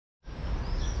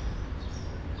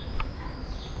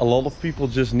A lot of people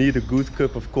just need a good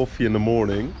cup of coffee in the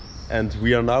morning, and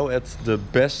we are now at the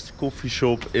best coffee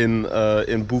shop in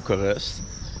Bucharest,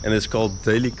 and it's called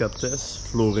Delicates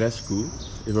Florescu,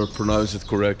 if I pronounce it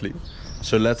correctly.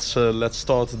 So let's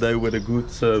start today with a good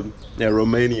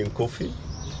Romanian coffee.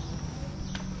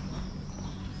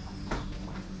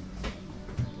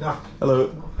 Yeah. Hello.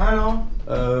 Hello.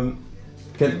 Moment.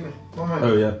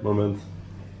 Oh yeah, moment.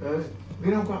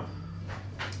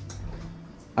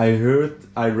 I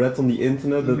read on the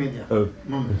internet that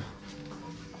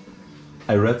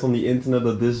I read on the internet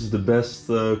that this is the best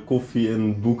coffee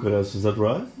in Bucharest. Is that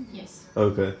right? Yes.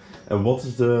 Okay. And what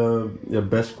is the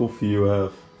best coffee you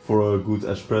have for a good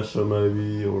espresso,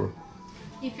 maybe, or?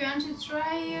 If you want to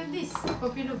try this,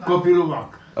 Coffee Luwak. Coffee Luwak.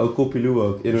 Oh, Coffee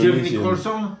Luwak, Jim Indonesian.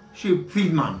 Nicholson și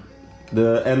Friedman.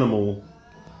 The animal.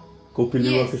 Coffee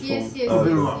Luwak is Yes, from. yes,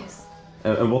 Okay. yes.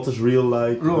 And what is real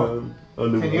like? Luwak.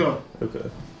 Luwak. Okay.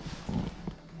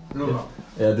 Luwak.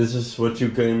 Yeah, this is what you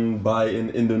can buy in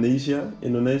Indonesia.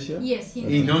 Yes,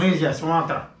 Indonesia,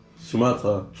 Sumatra.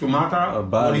 Sumatra.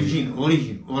 Bali.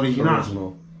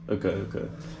 Original. Okay.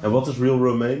 And what is real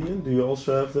Romanian? Do you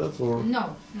also have that, or?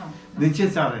 No. De ce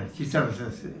țară? Ce țară?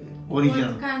 Original.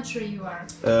 What country you are?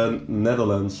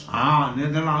 Netherlands.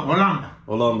 Netherlands.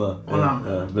 Holanda.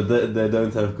 Yeah. But they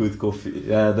don't have good coffee.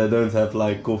 Yeah, they don't have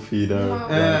like coffee there. No.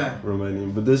 Like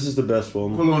Romanian. But this is the best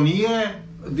one. Colonie,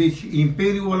 deci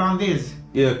Imperiul Olandez.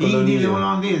 Yeah, colonie.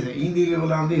 Indiile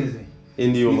Olandeze.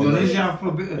 Indonesia.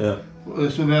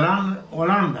 Suveran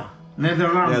Olanda.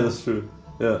 Netherlands. Yeah, that's true.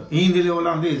 Yeah. Indiile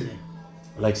Olandeze.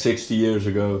 Like 60 years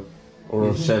ago.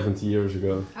 Or 70 years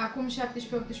ago. Acum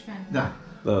 17-18 ani. Da.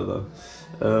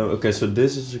 Okay, so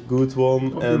this is a good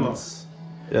one.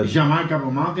 And Jamaica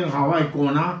Mountain, Hawaii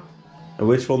Kona. And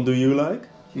which one do you like?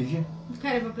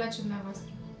 Care vă place dumneavoastră?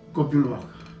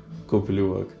 Coffee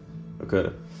Luwak.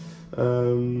 Okay.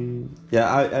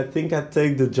 I think I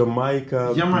take the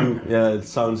Jamaica. Blue, yeah, it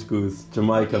sounds good.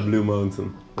 Jamaica Blue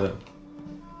Mountain. Yeah.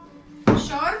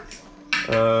 Short?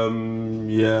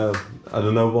 Yeah, I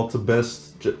don't know what the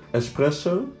best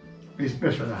espresso.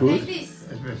 Espresso. Good. Like this.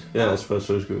 Espresso. Yeah,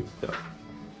 espresso is good. Yeah.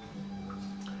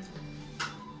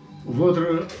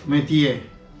 Votre métier.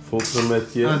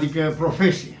 Adică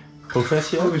profesie.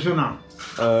 Profesional.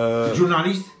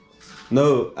 Jurnalist?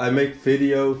 No, I make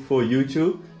video for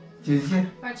YouTube. Ce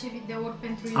zice? Face videouri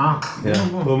pentru YouTube. Yeah.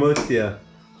 Promoție.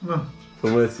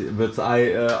 But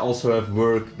I also have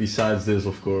work besides this,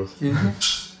 of course. Are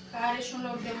și un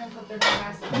loc de muncă pe lângă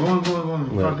asta. Bun,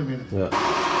 foarte bine. Yeah.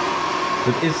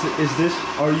 But is this?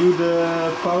 Are you the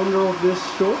founder of this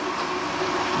shop?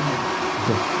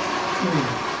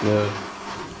 Yeah.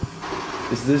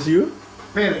 Is this you?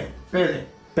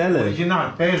 Pele.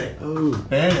 Original, Pele. Oh.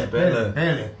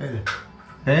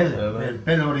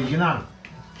 Pele original.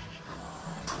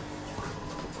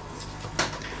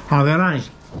 Avalanche.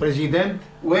 President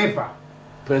UEFA.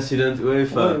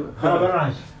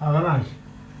 Avalanche.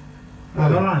 I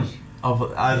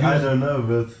don't know,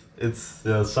 but it's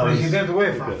sounds. President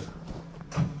UEFA. Okay.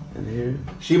 And here.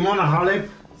 Simona Halep.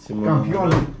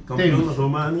 Campion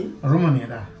Romania,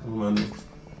 da. Romania.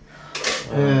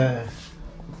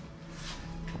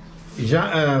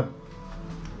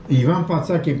 Ivan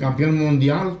Pațache, campion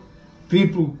mondial,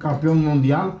 triplu campion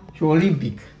mondial și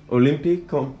olimpic. Olympic?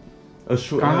 Canoe.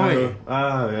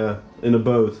 Yeah. In a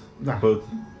boat. Da. Boat.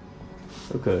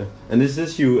 Okay. And is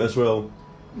this you as well?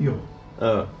 Eu.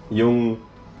 Young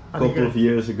couple of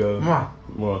years ago.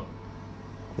 More.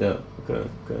 Yeah, okay.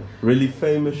 Really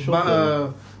famous shop?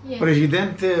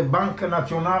 President Banca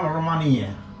Națională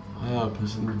România.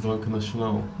 President Banca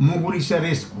Națională. Muguri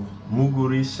Serescu.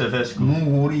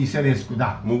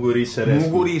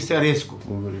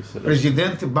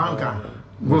 President Banca.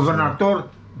 Guvernator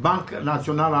Banca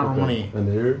Națională a României. And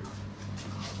here?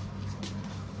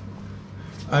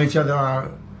 Aici de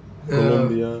la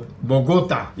Colombia.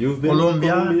 Bogota. You've been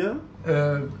Colombia. to Colombia?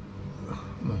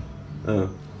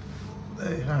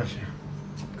 Așa.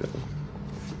 Okay.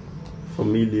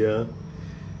 Familia.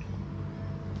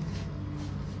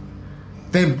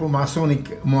 Templu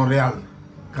Masonic Montreal,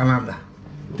 Canada.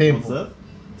 What's that?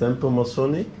 Temple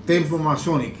Masonic? Templu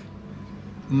Masonic.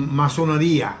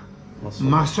 Masoneria.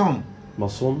 Mason.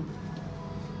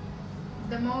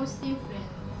 The most influential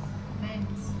men.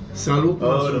 Salut.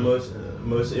 The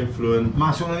most influential.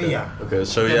 Masoneria. Okay,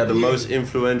 so yeah, the most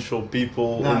influential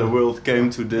people in the world came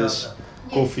to this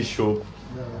coffee shop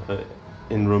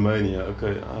in Romania.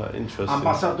 Okay, interesting.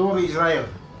 Ambasador Israel.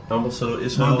 Ambassador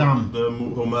Israel,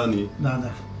 Romania.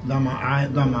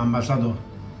 Doamna ambasador.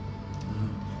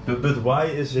 But why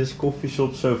is this coffee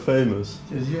shop so famous?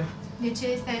 De ce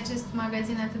este acest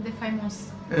magazin atât de faimos?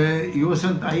 Eu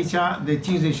sunt aici de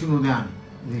 51 de ani.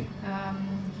 Zi.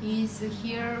 He's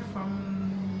here from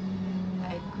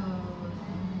like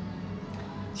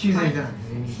 50 de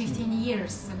ani. 15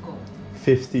 years ago.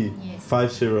 50? Yes.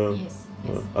 50? Yes.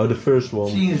 Oh, the first one.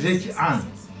 50 ani.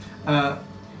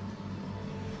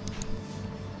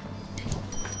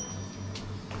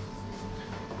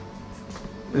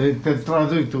 Te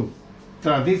traduci tu.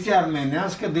 Tradiția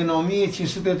armenească din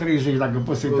 1530, dacă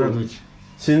poți să-i traduci.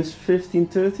 Since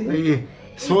 1530?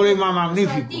 Solima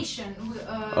Magnificus. Tradition.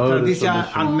 Tradiția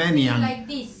tradition. Armenian. Like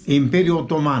this. Imperiul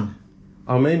Otoman.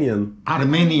 Armenian?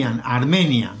 Armenian. Are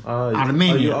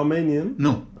you Armenian?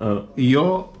 Nu. Oh.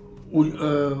 Eu,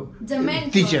 The mentor.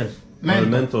 teacher.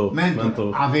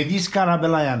 Mentor. Avedis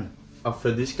Karabelayan.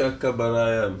 Afediska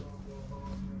Kabarayan.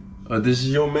 This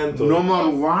is your mentor? Number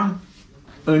 1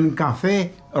 în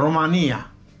cafe Romania.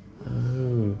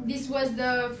 This was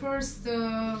the first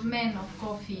man of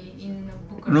coffee in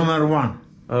Bucharest. Number 1.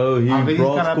 Oh, he Avedis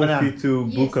brought Karabelayan. coffee to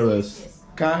Yes, Bucharest. yes,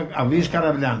 yes. Avedis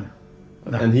Karabelayan.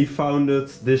 Da. And he founded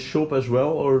this shop as well,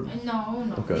 or? No.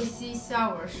 Okay. This is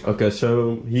our shop. Okay,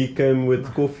 so he came with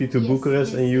coffee to Yes,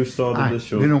 Bucharest yes, and you yes. started Hai, the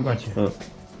shop. vină încoace. Oh.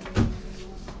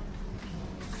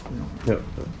 Yeah.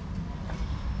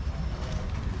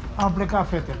 Am plecat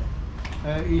fetele.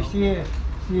 Știe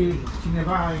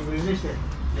cineva englezește?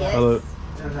 Hello.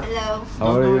 Hello.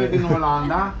 How are Domnul e din you?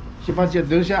 Olanda și face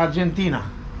dânse Argentina.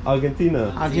 Argentina.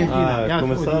 Argentina. Ah, Ia,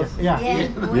 ¿cómo uite, estás? Ia,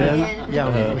 Bien, muy Bien. bien. ia,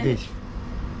 uite aici.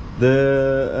 De,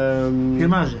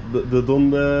 Filmează. de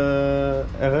donde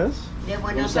eres? De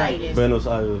Buenos Aires. Buenos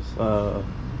Aires.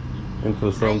 And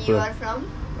Interessante. you are from?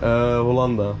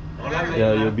 Hollanda.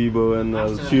 Ja, je Bibo en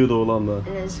zuur de Hollanda.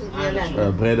 Sud de Holanda.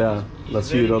 Breda. Dat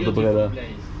zuur dat de Breda.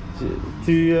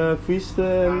 Tu fuiste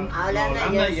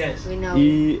Holanda, yes. We know.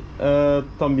 y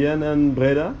también en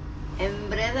Breda? En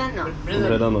Breda, no.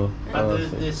 Breda no. But Ah,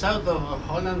 the sí. south of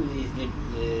Holland is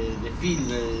the field,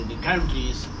 the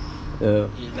countries, Yeah.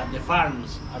 the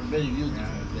farms are very beautiful.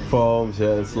 Farms,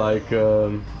 yeah, it's like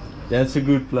yeah, it's a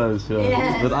good place. Yeah.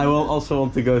 Yeah. But I will also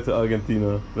want to go to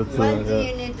Argentina. But What do yeah.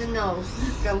 you need to know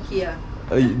from here?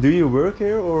 Do you work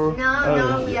here or?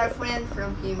 No, we are friends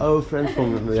from him. Oh, friends from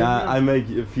yeah. I make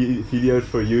videos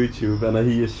for YouTube, and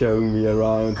he is showing me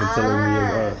around and telling me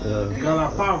about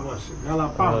Galapagos.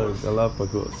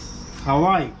 Galapagos.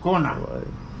 Hawaii, Kona. Hawaii,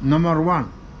 Number 1.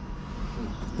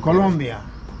 Colombia.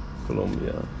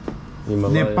 Colombia,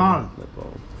 Himalaya, Nepal.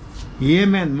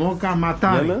 Yemen, Mocha,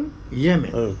 Matari. Yemen?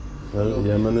 Yemen. Oh, well,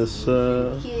 Yemen is.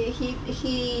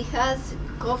 He has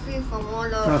coffee from all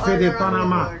Café de around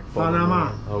Panama. the world. Panama.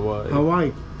 Hawaii.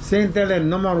 Hawaii. Saint Helena,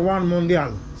 number 1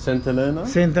 mondial. Saint Helena.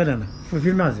 Saint Helena.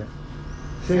 Filmează.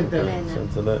 Saint Helena. Helena.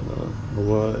 Saint Helena,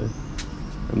 Hawaii,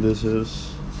 and this is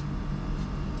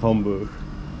Hamburg.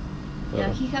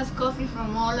 Yeah, he has coffee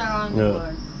from all around the Yeah.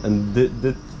 world. And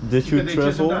did you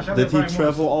travel? Did he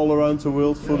travel all around the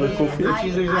world for the coffee?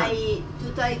 Tu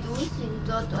te-ai dus în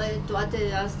toate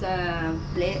astea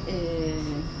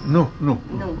Nu. Nu.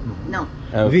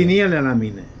 Okay. Vin ele la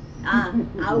mine.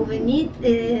 Au venit,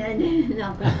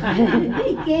 no.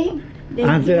 They came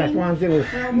Am înțeles, am înțeles.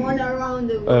 from all around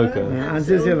the world. Okay. and Am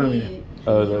înțeles so la we mine.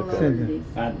 Oh, know okay. all this.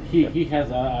 And he has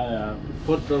a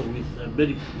photo with a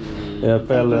very Yeah,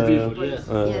 pele. people, yes. Yes.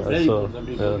 I Very saw. important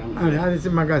people. Yeah. Haideți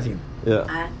în magazin. Yeah.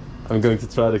 I'm going to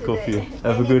try the coffee.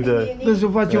 Have a good day. Deci să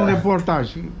facem un reportaj.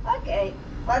 Ok,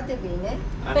 foarte bine.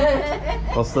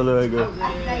 Hasta luego.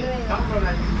 Hasta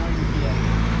luego.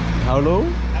 How long?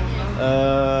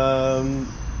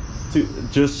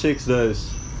 Just 6 days.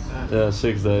 Yeah,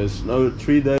 6 days. No,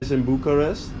 3 days in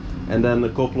Bucharest, and then a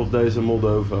couple of days in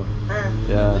Moldova.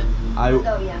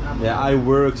 Yeah, I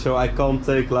work, so I can't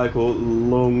take like a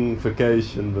long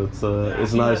vacation. But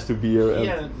it's nice to be here. And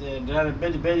Here there are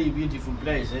very, very beautiful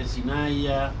places.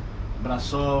 Sinaia,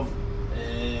 Brasov.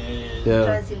 yeah,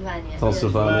 Transylvania.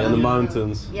 Transylvania and the Yeah.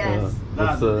 mountains. Yes. Yeah,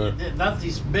 That, but, that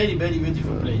is very, very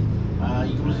beautiful place.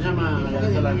 ¿Y cómo se llama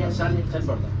la sal?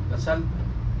 La sal.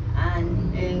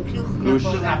 And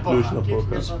Cluj-Napoca.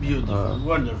 It's beautiful,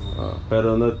 wonderful.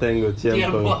 pero no tengo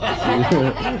tiempo. Tiempo.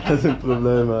 Es un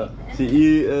problema. Sí,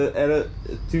 y era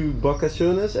tu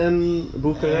vacaciones en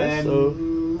Bucharest? Or?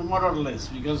 More or less,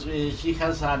 because she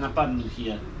has an apartment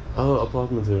here. Oh,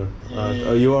 apartment here.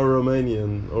 Oh, you are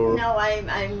Romanian, or? No,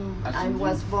 I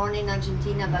was born in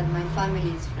Argentina, but my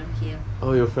family is from here.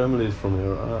 Oh, your family is from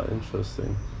here. Ah,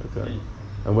 interesting. Okay.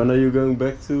 And when are you going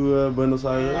back to Buenos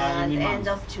Aires? At any end month.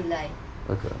 of July.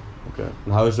 Okay.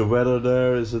 And how is the weather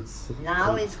there? Is it?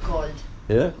 Now it's cold.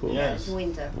 Yeah, cool. Yes. It's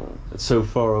winter. It's so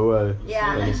far away.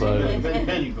 Yeah. on the side.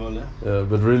 Very cold, huh? Yeah,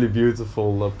 but really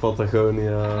beautiful,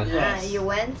 Patagonia. Yes. You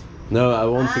went? No, I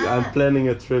want to. I'm Ah. planning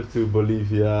a trip to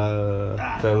Bolivia,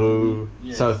 Peru,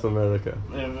 yes. South America.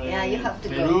 Yeah, you have to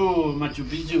go. Peru, Machu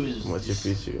Picchu is. Machu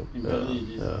Picchu. In Yeah, Peru,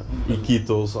 yes. yeah.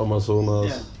 Iquitos, Amazonas.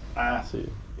 Yeah. Ah. See.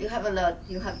 You have a lot.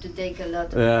 You have to take a lot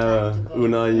of Yeah, time to go.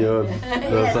 un año,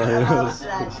 Yes, 2 años.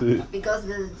 about Sí, that. Because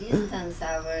the distance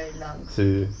are very long.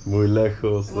 sí, muy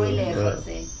lejos. Muy yeah, lejos,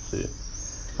 sí.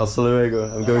 sí. Hasta luego.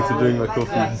 I'm going to drink my Bye,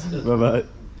 coffee. Bye bye.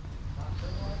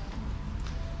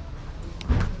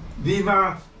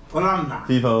 Viva Hollanda!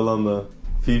 Viva Hollanda.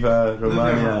 Viva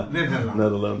Romania. Netherlands.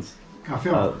 Netherlands.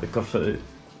 Café. The cafe.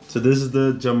 So this is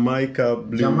the Jamaica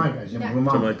blue. Jamaica, Yeah.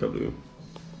 Jamaica blue.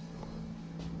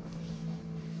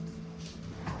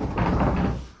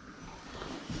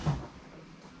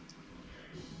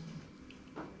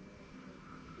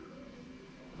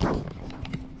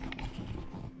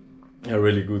 A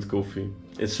really good coffee.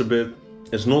 It's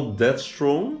not that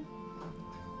strong,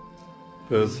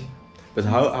 but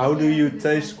how do you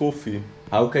taste coffee?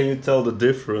 How can you tell the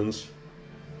difference?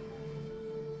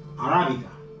 Arabica.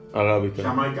 Arabica.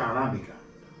 Jamaica Arabica.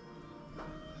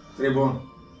 Très bon.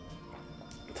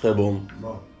 Très bon.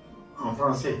 Bon. En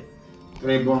français.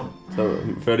 Très bon. So,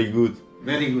 very good.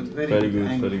 Very good. Very, Very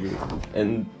good, English. very good.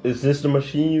 And is this the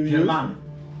machine you use? German.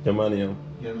 Germania.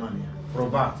 Germania.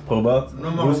 Probat. Probat?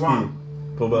 Number Whisky. one.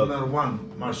 Probat. Number one.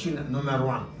 Machine number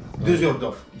one.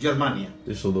 Düsseldorf. Germania.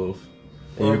 Düsseldorf.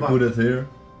 And you Probat. put it here?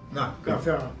 No,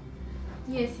 café.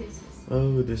 Yes, yes, yes.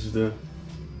 Oh, this is the...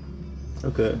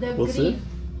 Okay, The what's green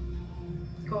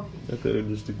it? coffee. Okay,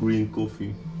 this is the green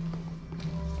coffee.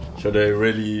 So they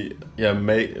really,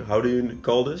 make, how do you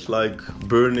call this? Like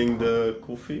burning the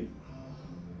coffee?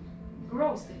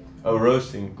 Roasted. Oh,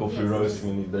 roasting, coffee Yes, roasting,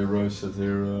 and they roast it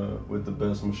here with the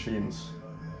best machines.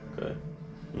 Okay.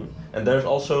 And there's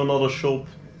also another shop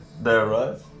there,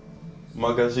 right?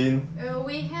 Magazine?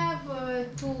 We have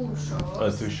 2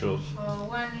 shops. 2 shops.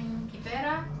 One in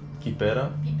Kipera.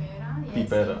 Kipera? Pipera, yes,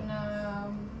 Pipera.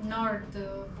 in North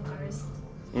Bucharest.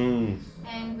 Mm.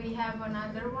 And we have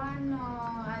another one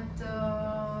at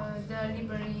the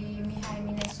library Mihai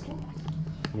Minescu.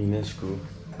 Minescu.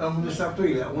 La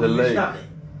universitate. The lake.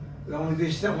 La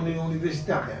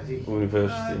universitatea, zi.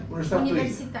 University.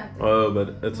 Universitate. Oh, but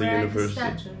at the Where are university.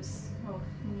 statues of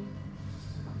me?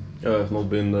 Oh, I've not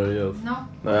been there yet. No?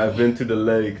 No, I've been to the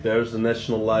lake. There's the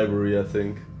National Library, I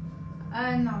think.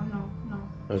 No.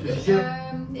 Okay.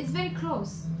 It's very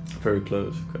close. Very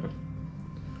close, okay.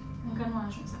 Încă nu am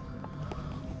ajuns acolo.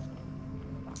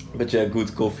 But yeah,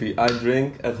 good coffee. I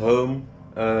drink at home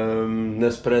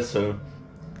Nespresso.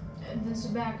 Dânsul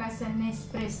bea acasă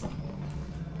Nespresso.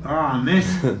 Ah, Nes.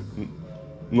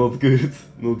 Not good,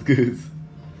 not good.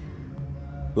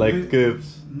 Like cups.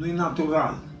 Nu-i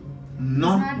natural.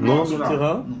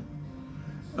 Non-natural? Nu.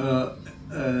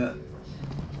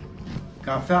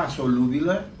 Cafea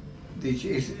solubilă, deci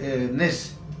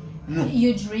Nes. Nu.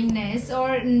 You drink Nes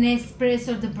or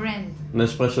Nespresso the brand?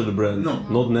 Nespresso the brand. No.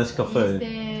 Not Nescafe. Este,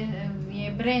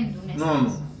 e brandul Nespresso. Nu,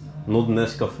 nu. Not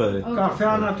Nescafe. Okay.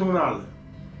 Cafea naturală.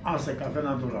 Asta e cafea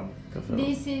naturală. Cafe.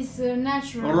 This is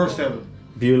natural. Roster.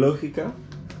 Biologica?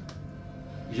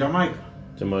 Jamaica.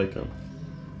 Jamaica.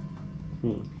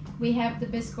 We have the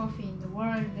best coffee in the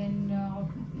world, and all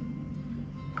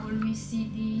we see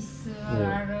these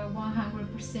are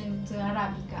 100%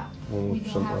 Arabica. We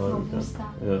 100% don't have Arabica. Robusta.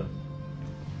 Yeah.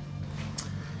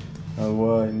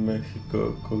 Hawaii,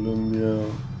 Mexico, Colombia,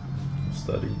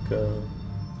 Costa Rica,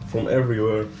 from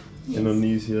everywhere. Yes.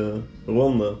 Indonesia,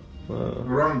 Rwanda.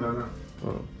 Rwanda, da.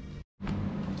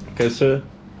 Okay, sir.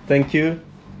 Thank you.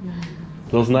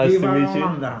 It was nice Viva to meet you.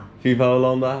 Hollanda. Viva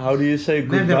Hollanda. How do you say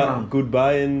goodbye, Netherlands.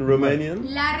 goodbye in Romanian?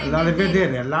 La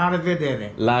rivedere, la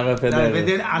rivedere. La La rivedere.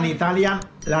 rivedere, in Italian,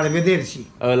 la rivederci.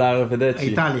 Oh, la rivedere.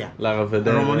 Italia. La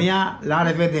rivedere. România, la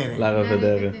rivedere. La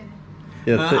rivedere.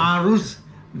 Yeah, În rus,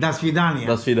 da svidania.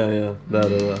 До свидания. Да.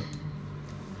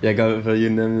 Я говорю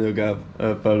немного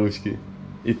по-русски.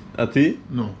 А ты?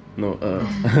 Nu. No,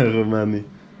 Romani.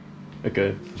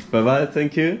 Okay. Bye bye,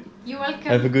 thank you. You're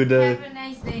welcome. Have a good day. Have a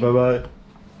nice day. Bye bye.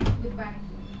 Goodbye.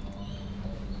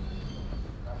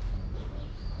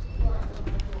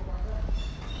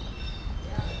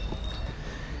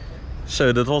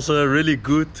 So that was a really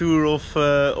good tour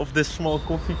of this small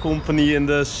coffee company in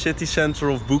the city center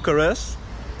of Bucharest.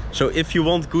 So if you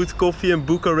want good coffee in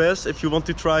Bucharest, if you want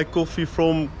to try coffee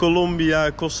from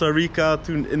Colombia, Costa Rica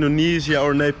to Indonesia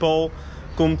or Nepal,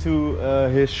 come to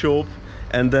his shop,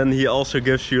 and then he also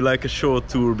gives you like a short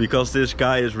tour, because this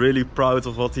guy is really proud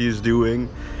of what he is doing,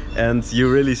 and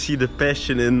you really see the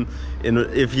passion in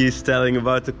if he's telling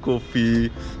about the coffee,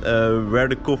 where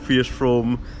the coffee is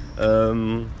from.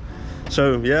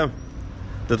 So yeah,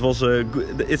 that was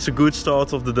it's a good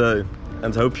start of the day,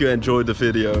 and hope you enjoyed the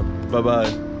video. Bye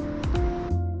bye.